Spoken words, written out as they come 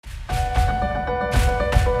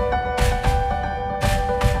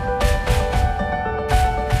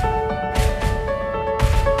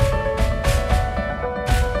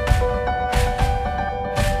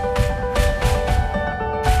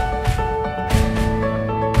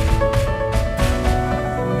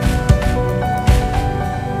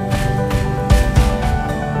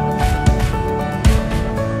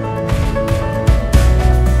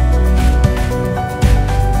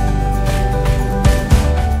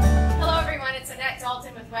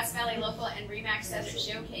Dalton with West Valley Local and Remax Desert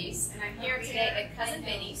Showcase, and I'm here today at Cousin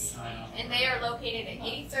Vinny's, and they are located at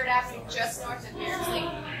 83rd Avenue, just north of Beardsley,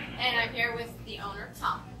 and I'm here with the owner,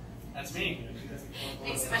 Tom. That's me.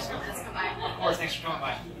 Thanks so much for letting us come by. Of course, thanks for coming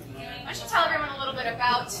by. Why don't you tell everyone a little bit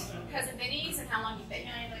about Cousin Vinny's and how long you've been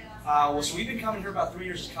here? Well, so we've been coming here about 3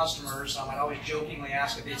 years as customers. I'd always jokingly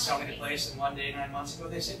ask if they'd sell me the place, and one day, 9 months ago,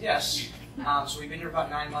 they said yes. So we've been here about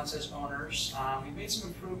 9 months as owners. We've made some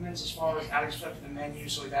improvements as far as adding stuff to the menu.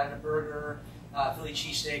 So we've added a burger, Philly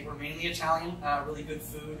cheesesteak. We're mainly Italian, really good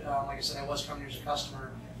food. Like I said, I was coming here as a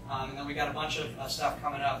customer. And then we got a bunch of stuff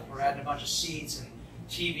coming up. We're adding a bunch of seats and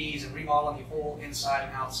TVs and remodeling the whole inside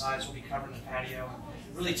and outside. So we'll be covering the patio. And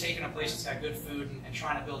really taking a place that's got good food and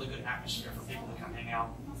trying to build a good atmosphere for people to come hang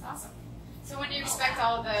out. That's awesome. So when do you expect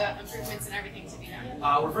all of the improvements and everything to be done?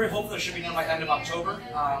 We're very hopeful it should be done by the end of October.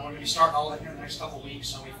 We're going to be starting all of it here in the next couple of weeks,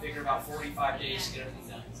 so we figure about 45 days to get everything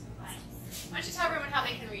done. Why don't you tell everyone how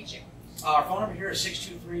they can reach you? Our phone number here is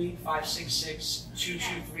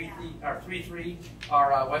 623-566-2233.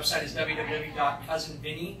 Our website is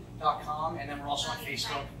www.cousinvinny.com, and then we're also on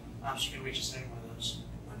Facebook, so you can reach us at any one of those.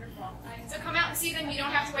 Wonderful. So come out and see them. You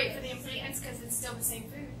don't have to wait for the improvements because it's still the same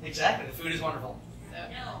food. Exactly. The food is wonderful. So,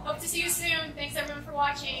 hope to see you soon. Thanks everyone for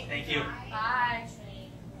watching. Thank you. Bye.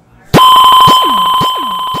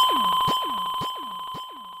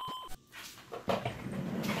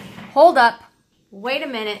 Hold up. Wait a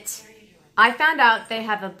minute. I found out they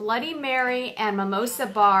have a Bloody Mary and Mimosa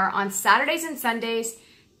bar on Saturdays and Sundays,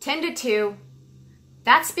 10 to 2.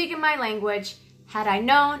 That's speaking my language. Had I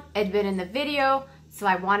known, it'd been in the video, so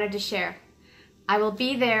I wanted to share. I will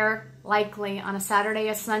be there likely on a Saturday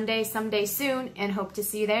or Sunday someday soon and hope to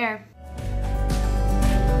see you there.